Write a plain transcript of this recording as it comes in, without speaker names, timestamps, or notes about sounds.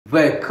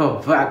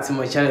Welcome back to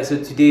my channel.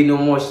 So today, no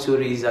more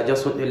stories. I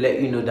just want to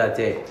let you know that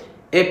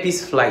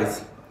Airpeace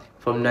flights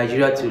from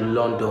Nigeria to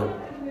London,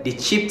 the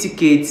cheap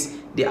tickets,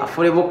 the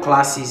affordable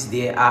classes,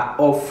 they are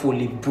all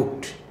fully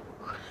booked.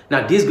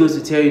 Now this goes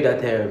to tell you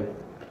that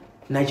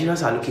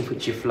Nigerians are looking for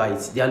cheap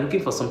flights. They are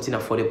looking for something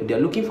affordable. They are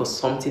looking for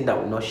something that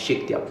will not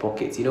shake their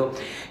pockets. You know,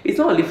 it's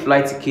not only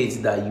flight tickets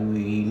that you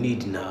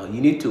need now.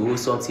 You need to hold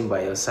something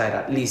by your side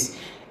at least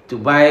to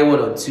buy one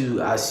or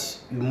two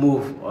as you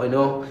move,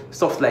 or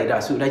stuff like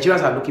that. So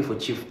Nigerians are looking for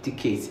cheap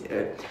tickets.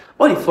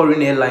 All the foreign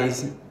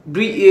airlines,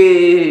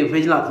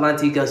 Virgin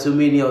Atlantic, and so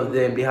many of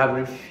them, they have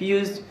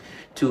refused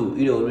to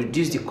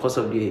reduce the cost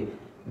of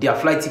their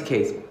flight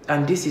tickets,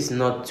 and this is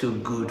not too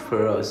good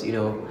for us.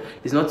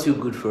 It's not too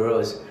good for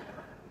us.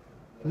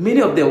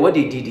 Many of them, what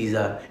they did is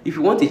if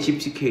you want a cheap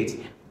ticket,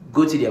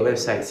 go to their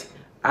website.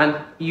 And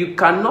you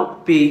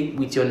cannot pay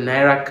with your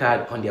Naira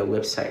card on their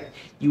website.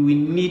 You will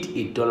need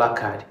a dollar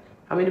card.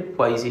 How many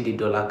people are using the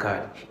dollar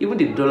card? Even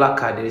the dollar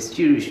card, there is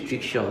still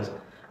restrictions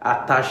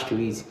attached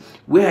to it.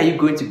 Where are you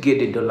going to get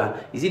the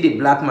dollar? Is it the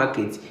black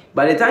market?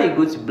 By the time you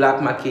go to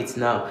black markets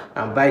now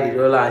and buy the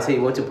dollar and say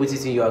you want to put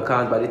it in your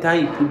account, by the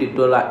time you put the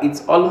dollar,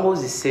 it's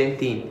almost the same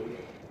thing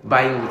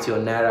buying with your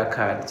Naira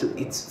card. So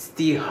it's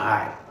still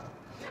high.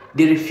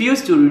 They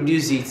refuse to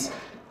reduce it.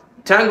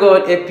 Thank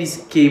God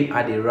Airpeace came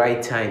at the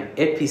right time.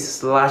 Airpeace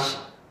slashed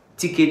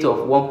ticket of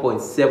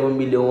 1.7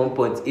 million,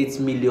 1.8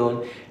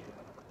 million.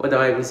 What am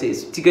I even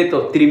saying? Ticket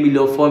of 3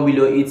 million, 4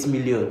 million, 8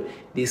 million.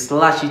 They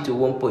slashed it to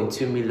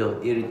 1.2 million.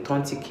 A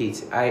return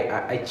ticket.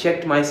 I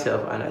checked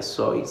myself and I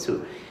saw it.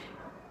 So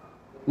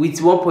with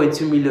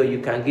 1.2 million,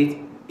 you can get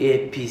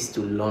Airpeace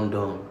to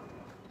London.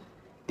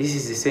 This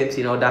is the same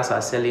thing others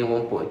are selling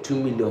 1.2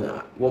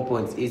 million,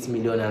 1.8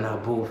 million and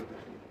above.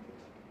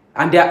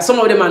 And some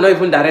of them are not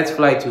even direct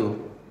flight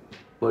too.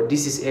 But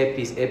this is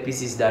Airpeace.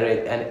 Airpeace is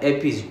direct, and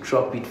Airpeace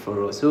drop it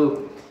for us.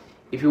 So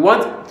if you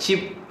want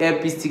cheap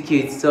Airpeace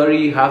tickets,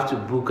 sorry, you have to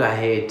book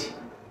ahead.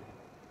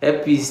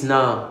 Airpeace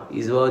now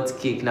is what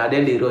cake. Now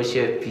then they rush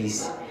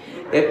Airpeace.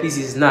 Airpeace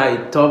is now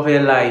a top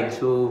airline.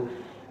 So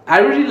I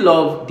really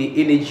love the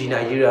energy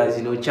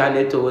Nigerians,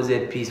 channel towards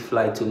Airpeace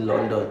flight to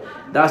London.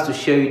 That's to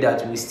show you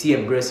that we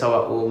still embrace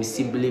our own, we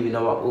still believe in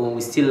our own,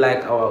 we still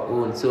like our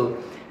own. So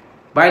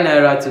buy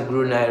Naira to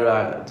grow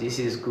Naira. This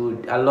is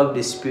good. I love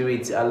the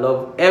spirit. I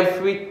love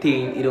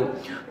everything,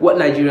 what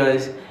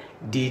Nigerians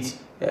did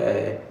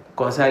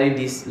concerning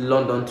this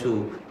London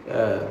to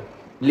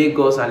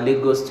Lagos and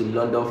Lagos to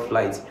London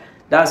flights.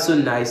 That's so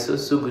nice,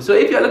 so good. So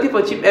if you're looking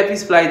for cheap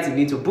Airpeace flights, you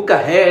need to book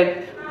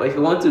ahead. But if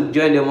you want to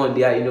join them on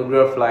their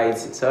inaugural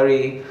flights,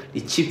 sorry, the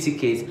cheap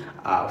tickets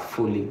are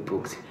fully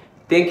booked.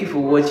 Thank you for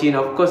watching.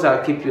 Of course,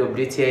 I'll keep you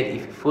updated.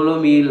 If you follow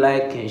me,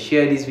 like and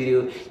share this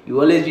video,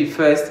 you always be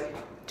first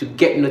to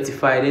get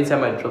notified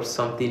anytime I drop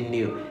something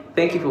new.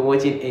 Thank you for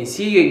watching and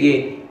see you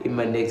again in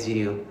my next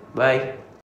video. Bye.